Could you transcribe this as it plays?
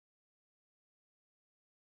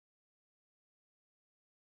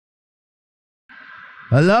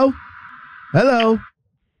Hello? Hello?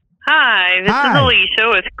 Hi, this Hi. is Alicia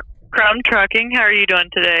with Crum Trucking. How are you doing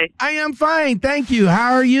today? I am fine, thank you.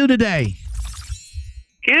 How are you today?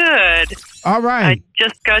 Good. All right. I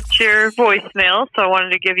just got your voicemail, so I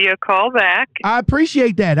wanted to give you a call back. I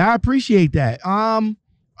appreciate that. All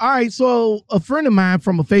right, so a friend of mine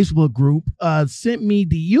from a Facebook group sent me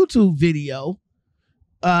the YouTube video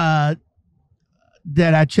that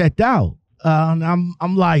I checked out. And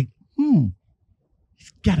I'm like,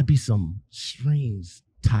 there's got to be some strings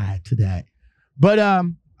tied to that. But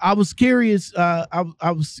I was curious. I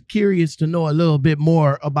was curious to know a little bit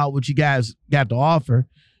more about what you guys got to offer,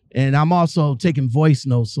 and I'm also taking voice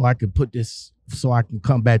notes so I can put this, so I can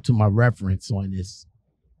come back to my reference on this.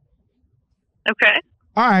 Okay.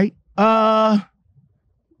 All right.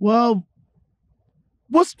 Well,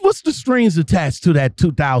 what's the strings attached to that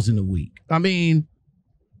 $2,000 a week? I mean,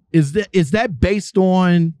 is that based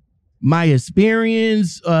on my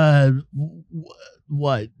experience?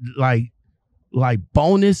 What like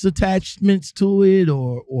bonus attachments to it,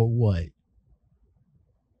 or what?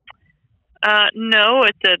 No,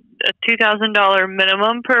 it's a $2,000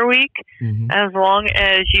 minimum per week, as long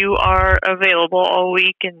as you are available all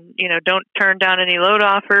week and, don't turn down any load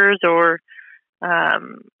offers or,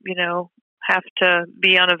 have to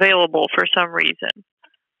be unavailable for some reason.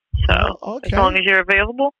 So as long as you're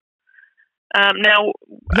available. Now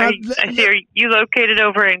I see, are you located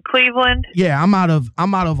over in Cleveland? Yeah, I'm out of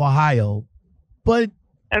Ohio, but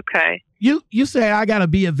okay. You say I gotta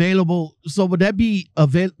be available. So would that be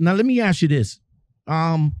available? Now let me ask you this: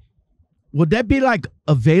 would that be like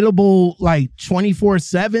available like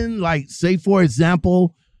 24/7? Like, say for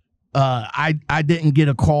example, I didn't get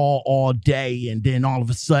a call all day, and then all of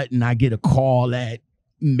a sudden I get a call at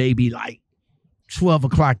maybe like 12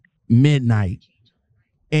 o'clock midnight,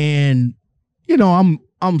 and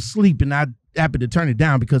I'm sleeping. I happen to turn it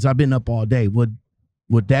down because I've been up all day. Would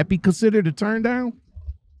that be considered a turn down?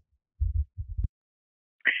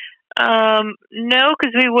 No,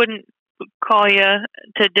 because we wouldn't call you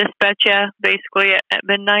to dispatch you basically at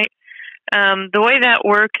midnight. The way that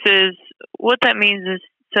works is, what that means is,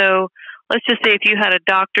 so let's just say if you had a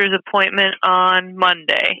doctor's appointment on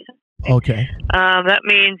Monday. Okay. That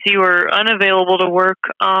means you were unavailable to work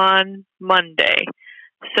on Monday.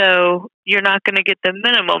 So you're not going to get the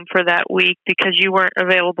minimum for that week because you weren't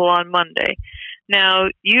available on Monday. Now,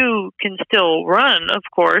 you can still run, of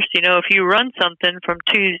course. If you run something from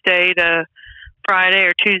Tuesday to Friday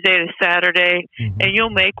or Tuesday to Saturday, and you'll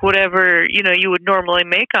make whatever, you would normally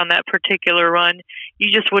make on that particular run,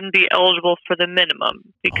 you just wouldn't be eligible for the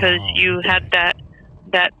minimum because you had that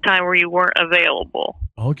time where you weren't available.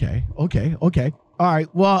 Okay. All right.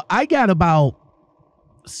 Well, I got about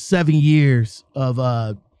 7 years of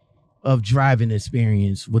driving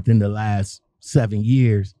experience within the last 7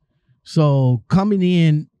 years. So coming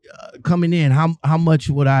in, how much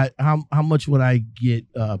would I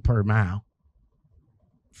get per mile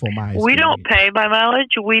for my experience? We don't pay by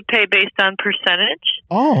mileage. We pay based on percentage.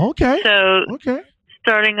 Oh, okay. So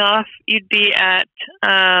starting off, you'd be at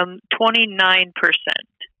 29%.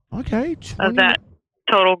 Okay, of that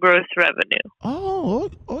total gross revenue. Oh,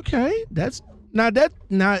 okay. That's not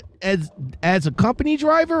as a company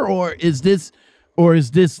driver, or is this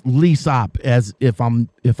lease op, as if I'm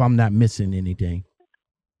not missing anything?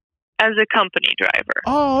 As a company driver.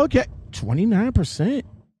 Oh, okay. 29%.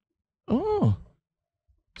 Oh.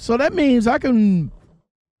 So that means I can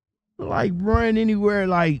like run anywhere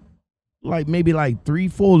like maybe like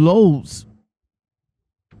 3-4 loads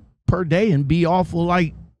per day and be off for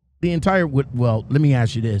like the entire, well, let me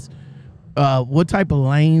ask you this. What type of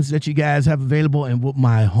lanes that you guys have available, and what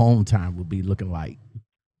my home time would be looking like?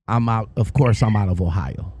 I'm out of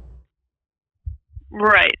Ohio.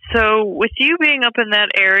 Right. So with you being up in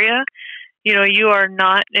that area, you are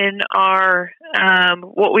not in our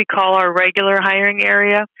what we call our regular hiring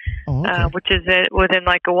area, which is within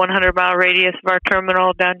like a 100-mile radius of our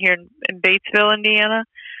terminal down here in Batesville, Indiana.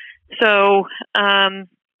 So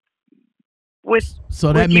with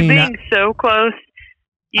you being so close,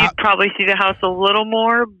 you'd probably see the house a little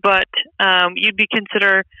more, but you'd be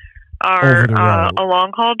considered a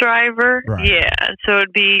long haul driver. Right. Yeah. And so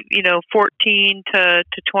it'd be, 14 to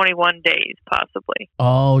 21 days possibly.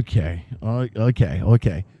 Okay.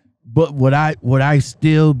 But would I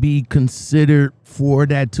still be considered for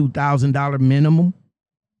that $2,000 minimum?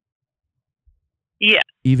 Yeah.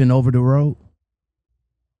 Even over the road?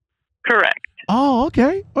 Correct. Oh,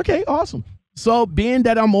 okay. Okay, awesome. So being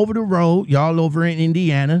that I'm over the road, y'all over in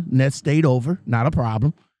Indiana, next state over, not a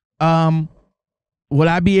problem. Would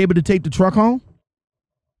I be able to take the truck home?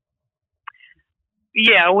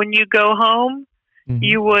 Yeah, when you go home,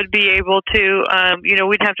 you would be able to,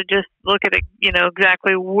 we'd have to just look at it,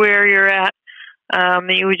 exactly where you're at.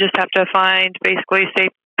 You would just have to find basically a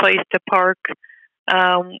safe place to park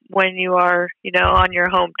when you are, on your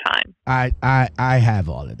home time. I have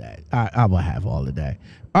all of that. I will have all of that.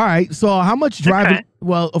 All right. So how much driving? Okay.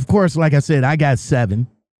 Well, of course, like I said, I got 7.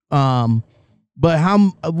 But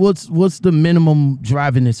what's the minimum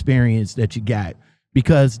driving experience that you got?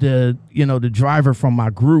 Because the driver from my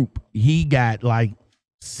group, he got like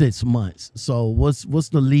 6 months. So what's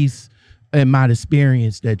the least amount of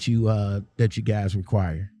experience that you guys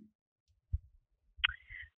require?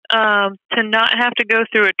 To not have to go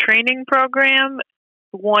through a training program,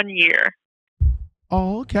 1 year.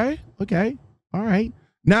 Oh, okay. All right.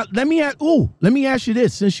 Now let me ask you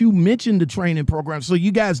this, since you mentioned the training program. So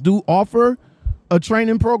you guys do offer a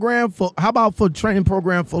training program how about for training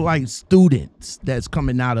program for like students that's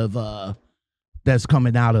coming out of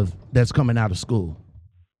school?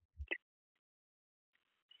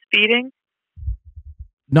 Speeding?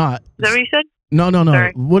 No. Is that what you said? No.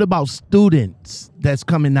 Sorry. What about students that's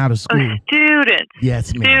coming out of school? Oh, students.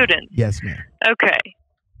 Yes, ma'am. Students. Yes, ma'am. Okay.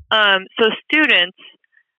 So students,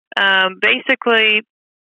 basically,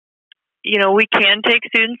 we can take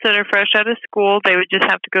students that are fresh out of school. They would just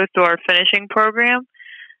have to go through our finishing program.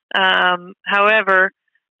 However,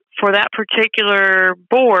 for that particular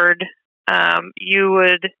board, you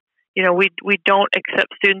would, we don't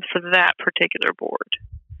accept students for that particular board.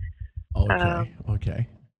 Okay.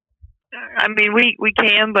 I mean, we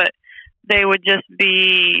can, but they would just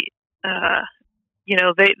be,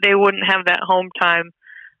 they wouldn't have that home time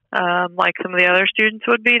like some of the other students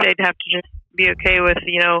would be. They'd have to just be okay with,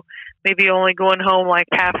 maybe only going home like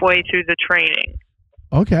halfway through the training.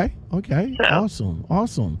 Okay. So.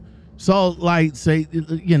 Awesome. So like, say,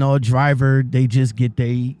 a driver, they just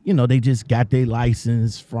got their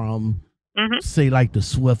license from, say, like the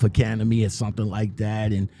Swift Academy or something like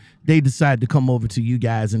that, and they decided to come over to you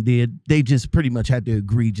guys, and they just pretty much had to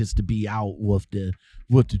agree just to be out with the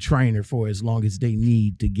trainer for as long as they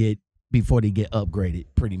need to get before they get upgraded,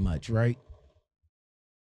 pretty much, right?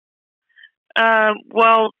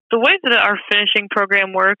 Well, the way that our finishing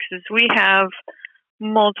program works is we have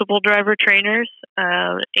multiple driver trainers,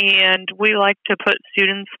 and we like to put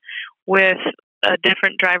students with a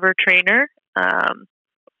different driver trainer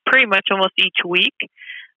pretty much almost each week.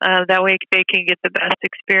 That way they can get the best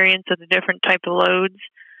experience of the different type of loads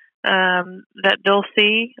that they'll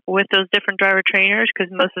see with those different driver trainers,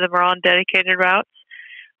 because most of them are on dedicated routes.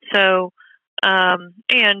 So, and,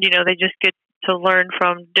 they just get to learn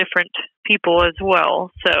from different people as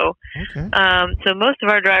well. So, so most of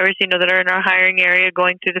our drivers, that are in our hiring area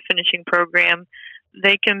going through the finishing program,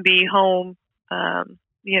 they can be home,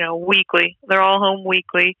 weekly. They're all home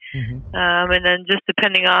weekly. And then just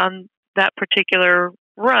depending on that particular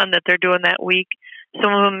run that they're doing that week,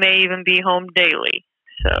 some of them may even be home daily.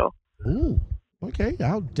 So. Ooh. Okay,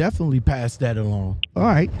 I'll definitely pass that along. All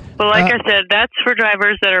right. But like I said, that's for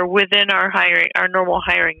drivers that are within our normal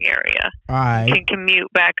hiring area. All right. Can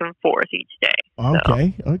commute back and forth each day.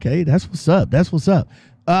 Okay. That's what's up.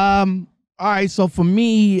 All right. So for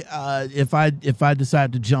me, if I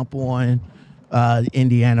decide to jump on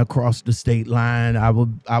Indiana across the state line, I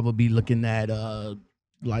would be looking at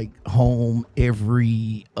like home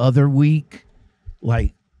every other week,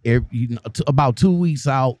 like about 2 weeks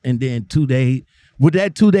out, and then 2 days. Would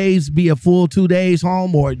that 2 days be a full 2 days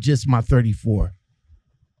home, or just my 34?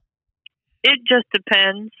 It just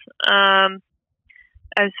depends.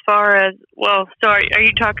 As far as, well, sorry,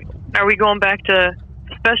 are we going back to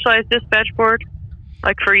specialized dispatch board,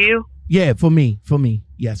 like for you? Yeah, for me.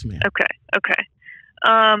 Yes, ma'am. Okay.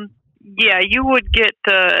 Yeah, you would get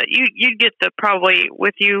you'd get the, probably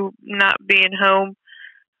with you not being home,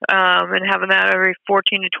 and having that every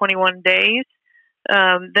 14 to 21 days,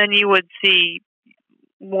 then you would see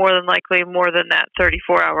more than that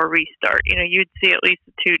 34-hour restart. You'd see at least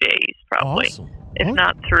 2 days probably, if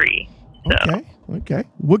not 3. So. Okay.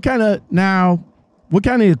 What kind of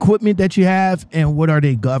equipment that you have, and what are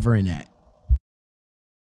they governing at?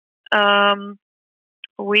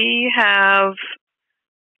 We have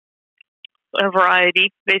a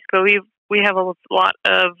variety. Basically, we have a lot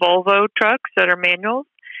of Volvo trucks that are manuals.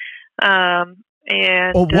 And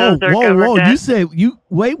whoa! You say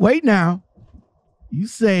wait now. You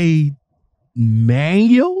say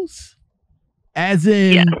manuals, as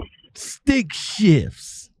in stick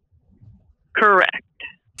shifts? Correct.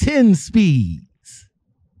 10 speeds.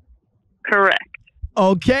 Correct.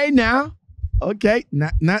 Okay, now. Okay,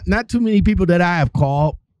 not too many people that I have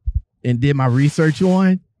called and did my research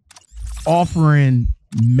on offering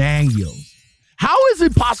manuals. How is is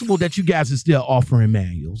it possible that you guys are still offering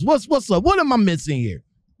manuals? What's up? What am I missing here?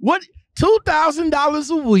 What, $2,000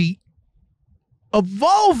 a week, a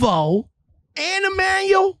Volvo, and a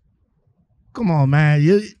manual? Come on, man.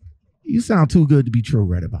 You sound too good to be true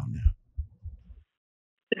right about now.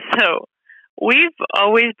 So we've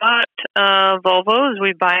always bought Volvos.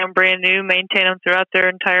 We buy them brand new, maintain them throughout their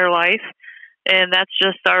entire life. And that's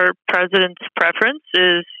just our president's preference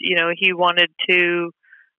is, you know, he wanted to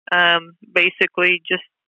basically just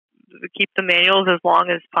keep the manuals as long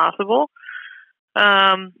as possible.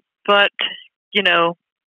 But, you know,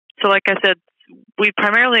 so like I said, we've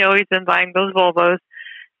primarily always been buying those Volvos.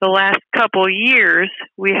 The last couple years,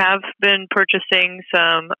 we have been purchasing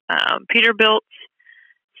some Peterbilts,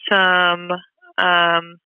 some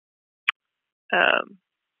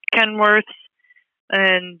Kenworths,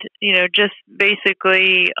 and, you know, just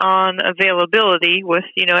basically on availability with,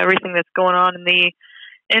 you know, everything that's going on in the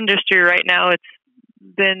industry right now. It's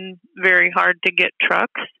been very hard to get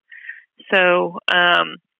trucks. So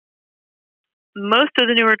most of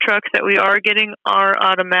the newer trucks that we are getting are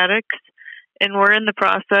automatics, and we're in the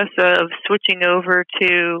process of switching over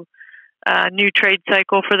to a new trade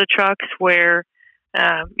cycle for the trucks where,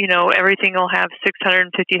 you know, everything will have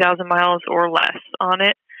 650,000 miles or less on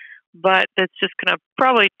it. But that's just going to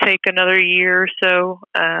probably take another year or so,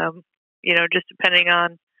 you know, just depending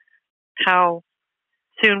on how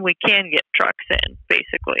soon we can get trucks in,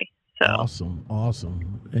 basically. So.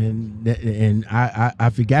 Awesome. And I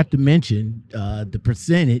forgot to mention the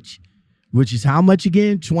percentage, which is how much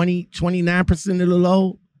again? 29% of the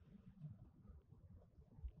load?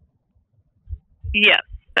 Yes,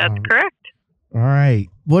 that's correct. All right.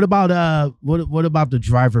 What about what about the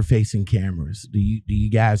driver facing cameras? Do you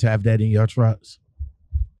guys have that in your trucks?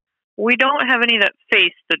 We don't have any that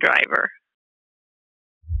face the driver.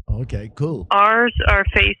 Okay, cool. Ours are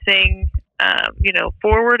facing you know,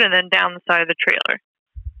 forward and then down the side of the trailer.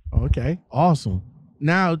 Okay, awesome.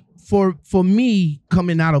 Now, for me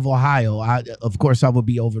coming out of Ohio, of course I would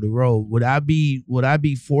be over the road. Would I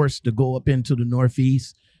be forced to go up into the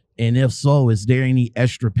Northeast? And if so, is there any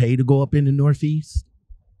extra pay to go up in the Northeast?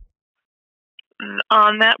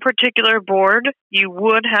 On that particular board, you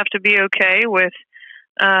would have to be okay with,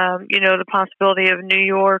 you know, the possibility of New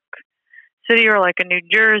York City or like a New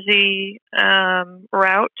Jersey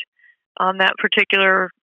route on that particular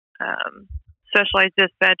specialized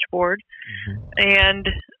dispatch board. And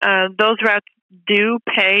those routes do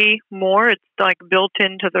pay more. It's like built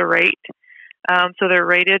into the rate. So they're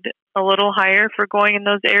rated a little higher for going in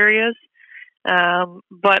those areas.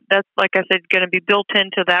 But that's, like I said, going to be built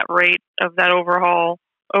into that rate of that overall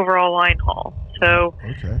line haul. So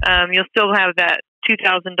you'll still have that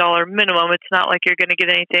 $2,000 minimum. It's not like you're going to get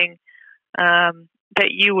anything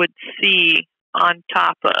that you would see on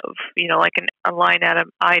top of, you know, like a line item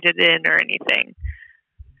in or anything.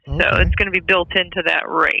 So it's going to be built into that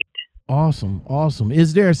rate. Awesome.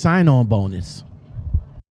 Is there a sign-on bonus?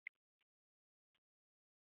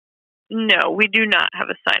 No, we do not have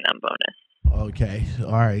a sign-on bonus. Okay.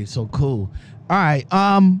 All right. So cool. All right.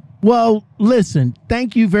 Well, listen,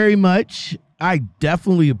 thank you very much. I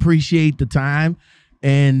definitely appreciate the time,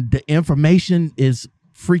 and the information is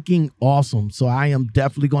freaking awesome. So I am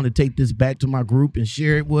definitely going to take this back to my group and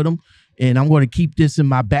share it with them. And I'm going to keep this in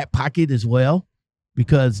my back pocket as well,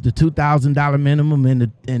 because the $2,000 minimum and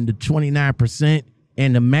the 29%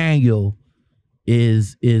 and the manual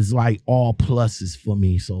is like all pluses for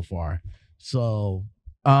me so far. So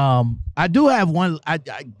I do have one. I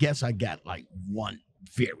guess I got like one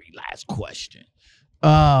very last question.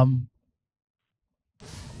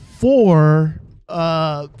 For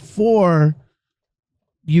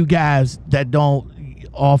you guys that don't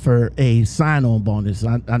offer a sign-on bonus,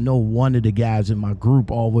 I know one of the guys in my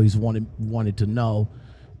group always wanted to know,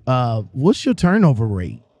 what's your turnover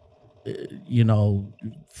rate? You know,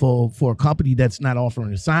 for a company that's not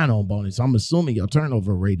offering a sign-on bonus, I'm assuming your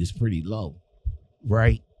turnover rate is pretty low,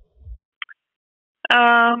 right?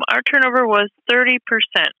 Our turnover was 30%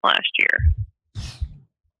 last year.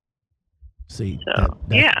 See, so,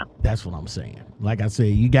 that's what I'm saying. Like I said,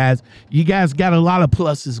 you guys got a lot of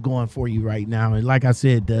pluses going for you right now. And like I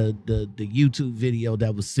said, the YouTube video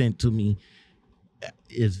that was sent to me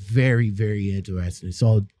is very, very interesting.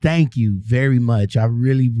 So thank you very much. I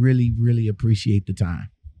really, really, really appreciate the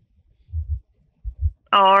time.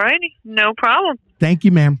 All righty. No problem. Thank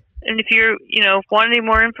you, ma'am. And if you're, want any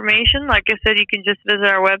more information, like I said, you can just visit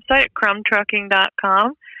our website,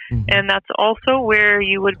 crumtrucking.com. And that's also where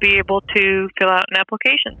you would be able to fill out an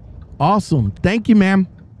application. Awesome. Thank you, ma'am.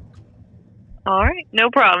 All right. No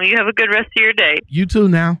problem. You have a good rest of your day. You too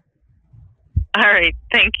now. All right.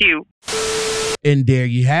 Thank you. And there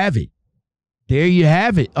you have it. There you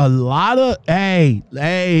have it. A lot of, a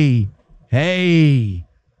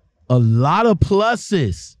lot of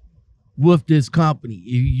pluses with this company.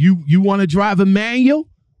 You want to drive a manual?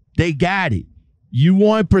 They got it. You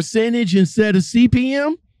want percentage instead of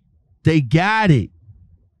CPM? They got it.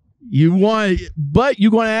 But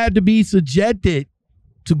you're going to have to be subjected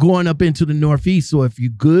to going up into the Northeast. So if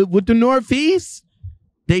you're good with the Northeast,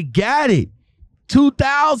 they got it.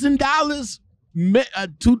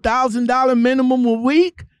 $2,000 minimum a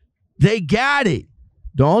week, they got it.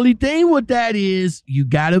 The only thing with that is you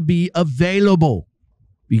got to be available.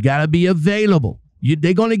 You got to be available.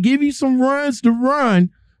 They're going to give you some runs to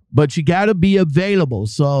run, but you got to be available.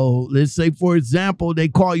 So let's say, for example, they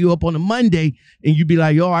call you up on a Monday and you be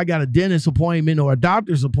like, yo, I got a dentist appointment or a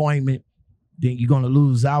doctor's appointment. Then you're going to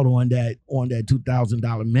lose out on that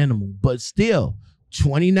 $2,000 minimum. But still,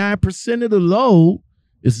 29% of the load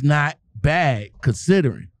is not bad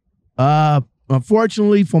considering.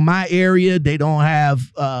 Unfortunately, for my area, they don't have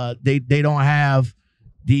they don't have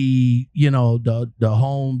the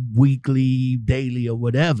home weekly, daily, or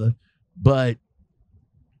whatever. But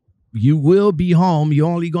you will be home. You're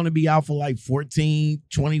only going to be out for like 14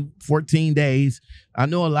 days. I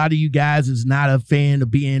know a lot of you guys is not a fan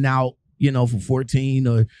of being out, for 14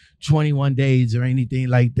 or 21 days or anything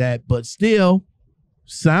like that. But still,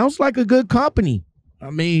 sounds like a good company.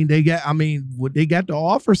 What they got to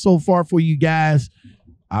offer so far for you guys,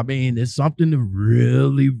 it's something to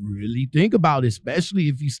really, really think about, especially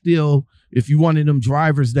if you one of them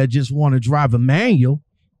drivers that just want to drive a manual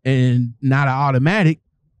and not an automatic.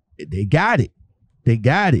 They got it. They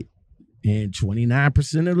got it. And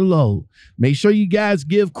 29% of the load. Make sure you guys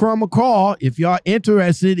give Crum a call if y'all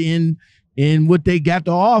interested in what they got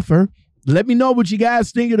to offer. Let me know what you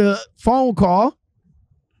guys think of the phone call.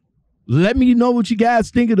 Let me know what you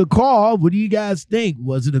guys think of the call. What do you guys think?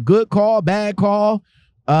 Was it a good call, bad call?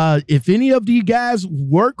 If any of you guys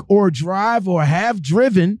work or drive or have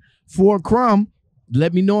driven for Crum,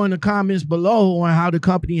 let me know in the comments below on how the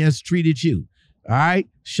company has treated you. All right.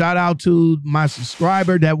 Shout out to my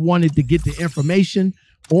subscriber that wanted to get the information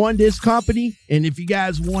on this company. And if you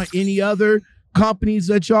guys want any other companies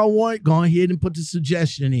that y'all want, go ahead and put the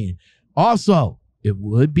suggestion in. Also, it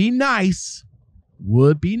would be nice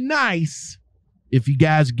if you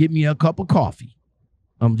guys get me a cup of coffee.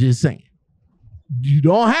 I'm just saying. You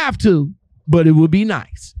don't have to, but it would be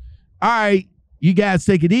nice. All right, you guys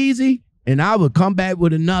take it easy, and I will come back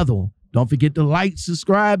with another one. Don't forget to like,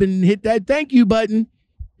 subscribe, and hit that thank you button.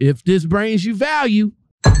 If this brings you value,